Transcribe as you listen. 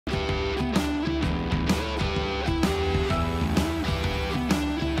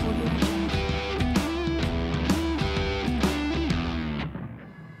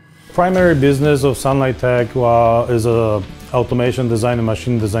Primary business of SunlightTech is automation design and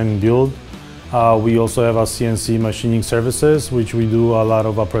machine design and build. We also have our CNC machining services, which we do a lot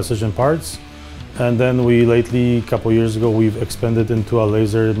of our precision parts. And then we lately, a couple years ago, we've expanded into a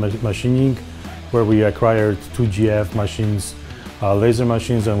laser machining, where we acquired 2 GF machines, laser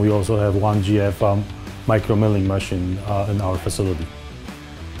machines, and we also have 1 GF micromilling machine in our facility.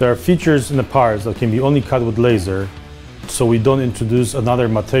 There are features in the parts that can be only cut with laser, so we don't introduce another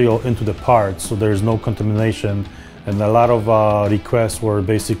material into the parts, so there's no contamination. And a lot of requests were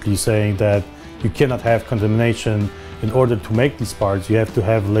basically saying that you cannot have contamination. In order to make these parts, you have to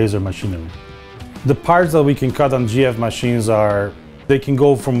have laser machinery. The parts that we can cut on GF machines they can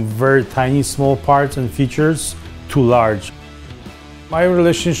go from very tiny small parts and features to large. My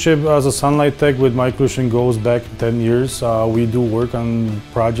relationship as a SunlightTech with Microlution goes back 10 years. We do work on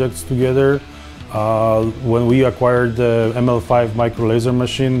projects together. When we acquired the ML-5 micro laser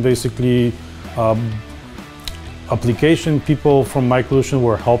machine, basically application people from Microlution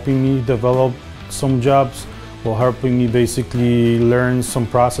were helping me develop some jobs, were helping me basically learn some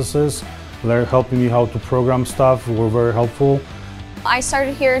processes, helping me how to program stuff, were very helpful. I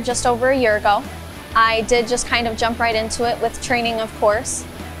started here just over a year ago. I did just kind of jump right into it with training, of course.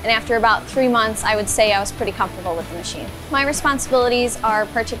 And after about 3 months, I would say I was pretty comfortable with the machine. My responsibilities are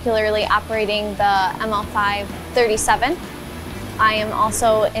particularly operating the ML-5 37. I am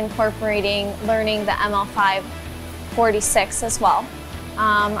also incorporating learning the ML-5 46 as well.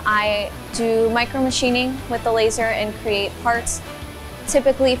 I do micro machining with the laser and create parts,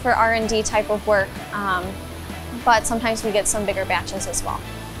 typically for R&D type of work, but sometimes we get some bigger batches as well.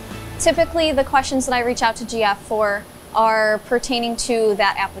 Typically, the questions that I reach out to GF for are pertaining to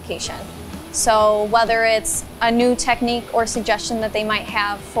that application. So whether it's a new technique or suggestion that they might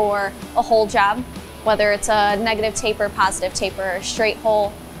have for a hole job, whether it's a negative taper, positive taper, straight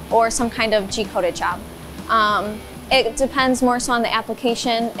hole, or some kind of G-coated job. It depends more so on the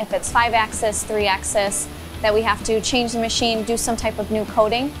application, if it's 5-axis, 3-axis, that we have to change the machine, do some type of new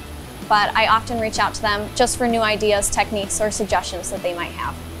coating. But I often reach out to them just for new ideas, techniques, or suggestions that they might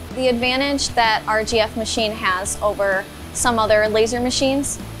have. The advantage that our GF machine has over some other laser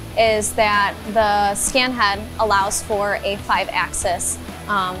machines is that the scan head allows for a 5-axis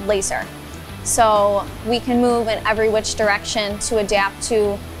laser. So we can move in every which direction to adapt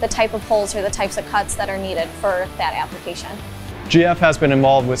to the type of holes or the types of cuts that are needed for that application. GF has been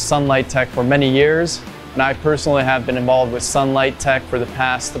involved with SunlightTech for many years, and I personally have been involved with SunlightTech for the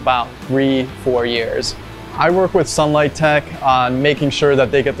past about 3-4 years. I work with SunlightTech on making sure that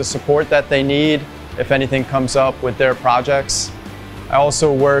they get the support that they need if anything comes up with their projects. I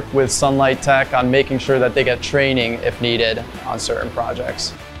also work with SunlightTech on making sure that they get training if needed on certain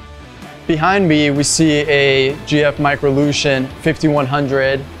projects. Behind me, we see a GF Microlution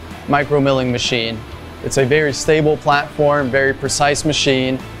 5100 micromilling machine. It's a very stable platform, very precise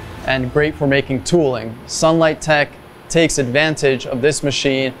machine, and great for making tooling. SunlightTech takes advantage of this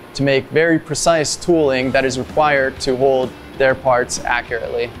machine to make very precise tooling that is required to hold their parts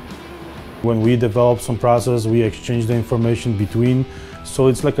accurately. When we develop some process, we exchange the information between, so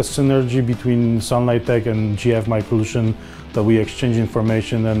it's like a synergy between SunlightTech and GF Microlution that we exchange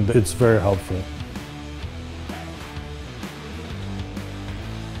information, and it's very helpful.